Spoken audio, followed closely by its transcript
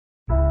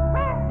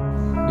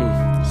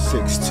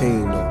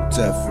16 on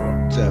death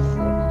row, death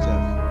row,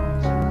 death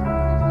row.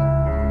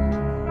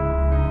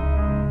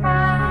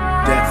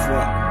 Death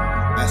row,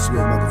 that's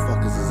where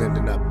motherfuckers is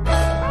ending up.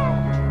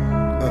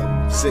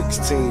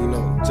 16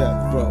 on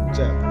death row,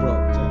 death row,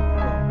 death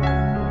row.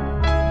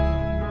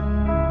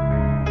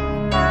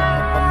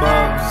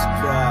 Mom's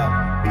cry.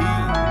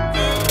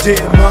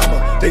 Dear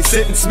mama, they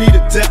sentenced me to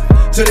death.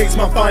 Today's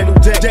my final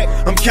day.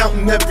 I'm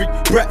counting every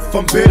breath.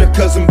 I'm bitter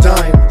cause I'm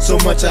dying. So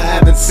much I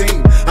haven't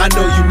seen. I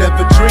know you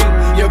never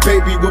dreamed your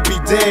baby would be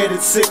dead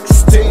at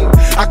 16.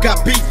 I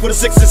got beef with a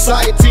sick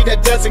society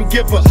that doesn't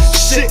give a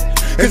shit,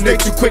 and they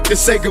too quick to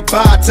say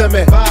goodbye to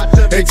me.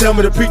 They tell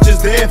me the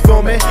preacher's there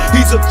for me.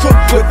 He's a crook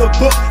with a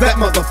book. That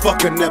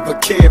motherfucker never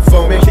cared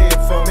for me.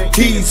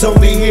 He's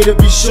only here to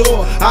be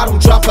sure I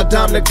don't drop a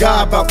dime to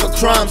God about the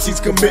crimes he's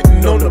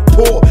committing on the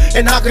poor.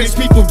 And how can these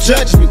people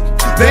judge me?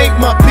 They ain't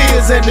my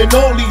peers, and in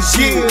all these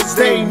years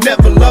they ain't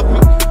never loved me.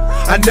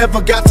 I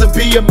never got to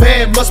be a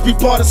man, must be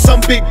part of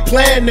some big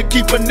plan to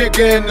keep a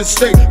nigga in the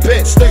state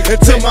pen.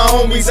 Until my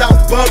homies out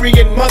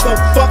burying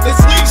motherfuckers,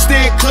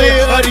 stay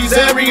clear of these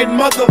Aryan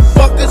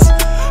motherfuckers.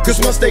 Cause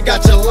once they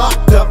got you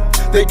locked up,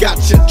 they got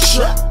you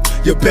trapped.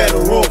 You're better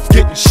off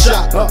getting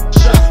shot up.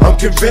 I'm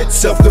convinced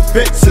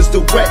self-defense is the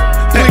way.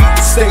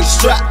 Please stay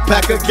strapped,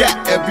 pack a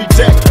gap every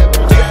day.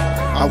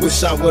 I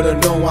wish I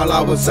would've known while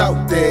I was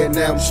out there.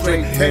 Now I'm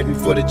straight heading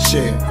for the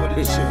chair.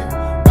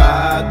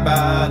 Bad,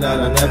 bad,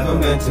 and I never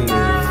meant to live.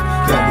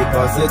 Can't be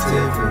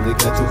positive when they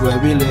get to where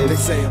we live. They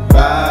say I'm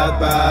bad,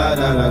 bad,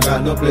 and I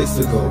got no place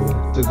to go.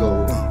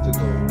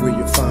 Where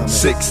you find me?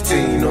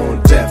 16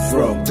 on death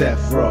row,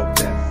 death row,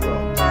 death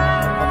row.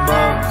 My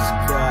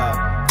mom's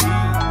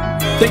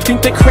cry. They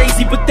think they're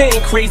crazy, but they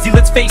ain't crazy,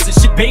 let's face it.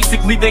 Shit,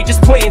 basically, they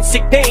just playing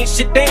sick. They ain't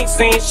shit, they ain't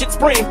saying shit.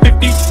 Spraying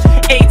 50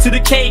 A to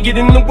the K, get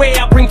in the way.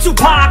 I bring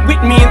Tupac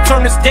with me and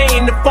turn this day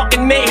into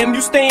fucking mayhem.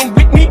 You staying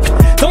with me?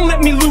 Don't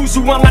let me lose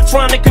you, I'm not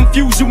trying to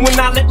confuse you. When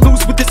I let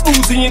loose with this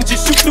Uzi and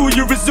just shoot through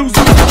your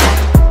Isuzu.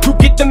 You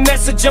get the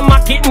message, am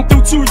I getting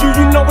through to you?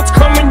 You know what's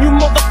coming, you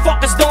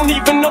motherfuckers don't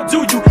even know,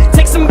 do you?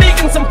 Take some big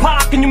and some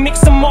pop and you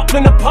mix them up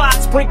in a pot.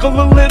 Sprinkle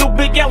a little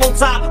big L on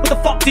top. What the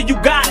fuck do you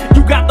got?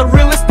 You got the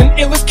realest and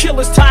illest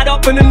killers tied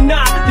up in a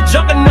knot. The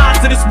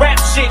juggernauts of this rap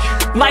shit,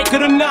 like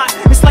it or not.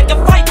 It's like a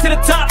fight to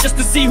the top just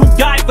to see who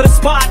died for the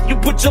spot. You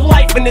put your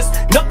life in this,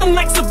 nothing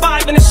like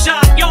surviving a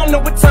shot. Y'all know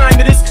what time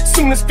it is,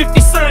 soon as 50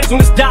 signs on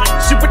this dot.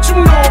 Shit, what you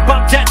know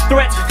about death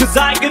threats, cause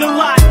I get a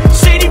lot.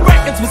 Shady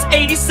Records was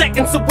 80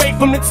 seconds away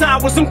from the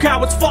tower. Some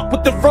cowards fuck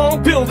with the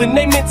wrong building,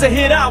 they meant to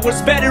hit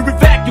ours. Better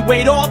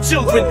evacuate all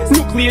children,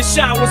 nuclear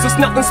showers, there's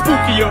nothing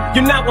spookier.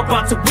 You're now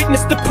about to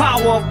witness the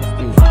power of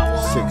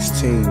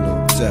 16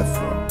 on death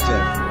row,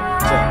 death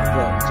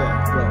row,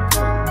 death row, death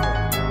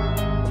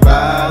row.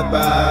 Bad,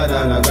 bad,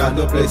 and I got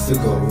no place to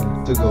go.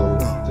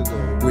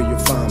 Where you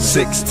find me?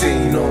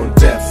 16 on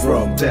death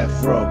row,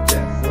 death row,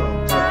 death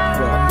row, death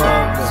row. My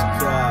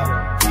mom's cry.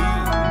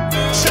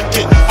 Check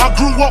it, I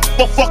grew up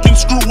a fucking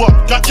screw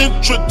up. Got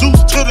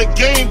introduced to the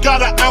game,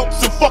 got an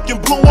ounce and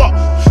fucking blew up.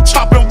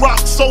 Chopping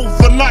rocks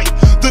overnight.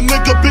 The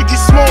nigga Biggie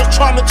Smalls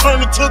trying to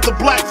turn into the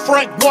Black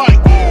Frank White.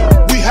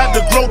 We had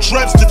to grow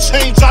dreads to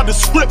change our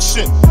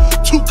description.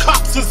 2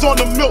 cops is on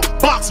the milk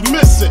box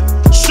missing.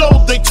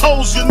 Showed they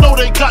toes, you know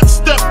they got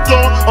stepped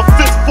on. A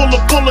fist full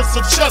of bullets,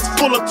 a chest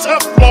full of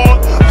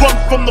Teflon. Run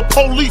from the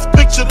police,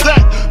 picture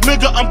that.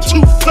 Nigga, I'm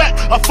too fat.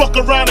 I fuck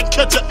around and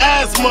catch an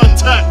asthma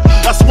attack.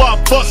 That's why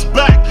I bust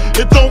back,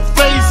 it don't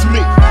faze me.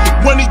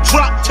 When he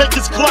drop, take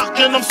his Glock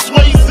and I'm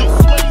Swayze.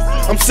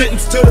 I'm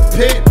sentenced to the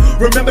pen.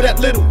 Remember that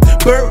little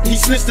bird? He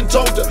snitched and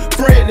told a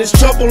friend. There's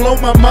trouble on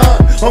my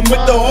mind. I'm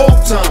with the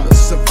old timers.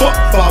 So fuck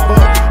father.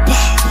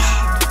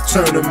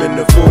 Turn them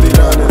into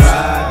 49ers.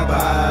 Bad,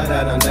 bad,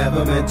 and I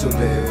never meant to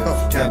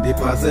live. Can't be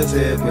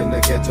positive when they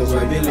get to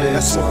where we live.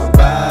 That's why.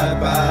 Bad,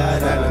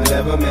 bad, and I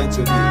never meant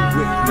to be.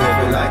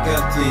 Living like a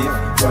thief,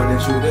 running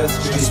through the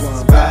streets.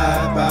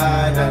 Bad,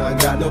 bad, and I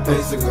got no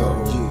place to go.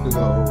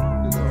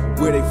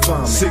 Where they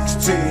find me?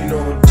 16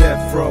 on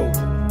death row.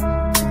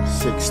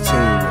 16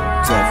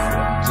 on death row.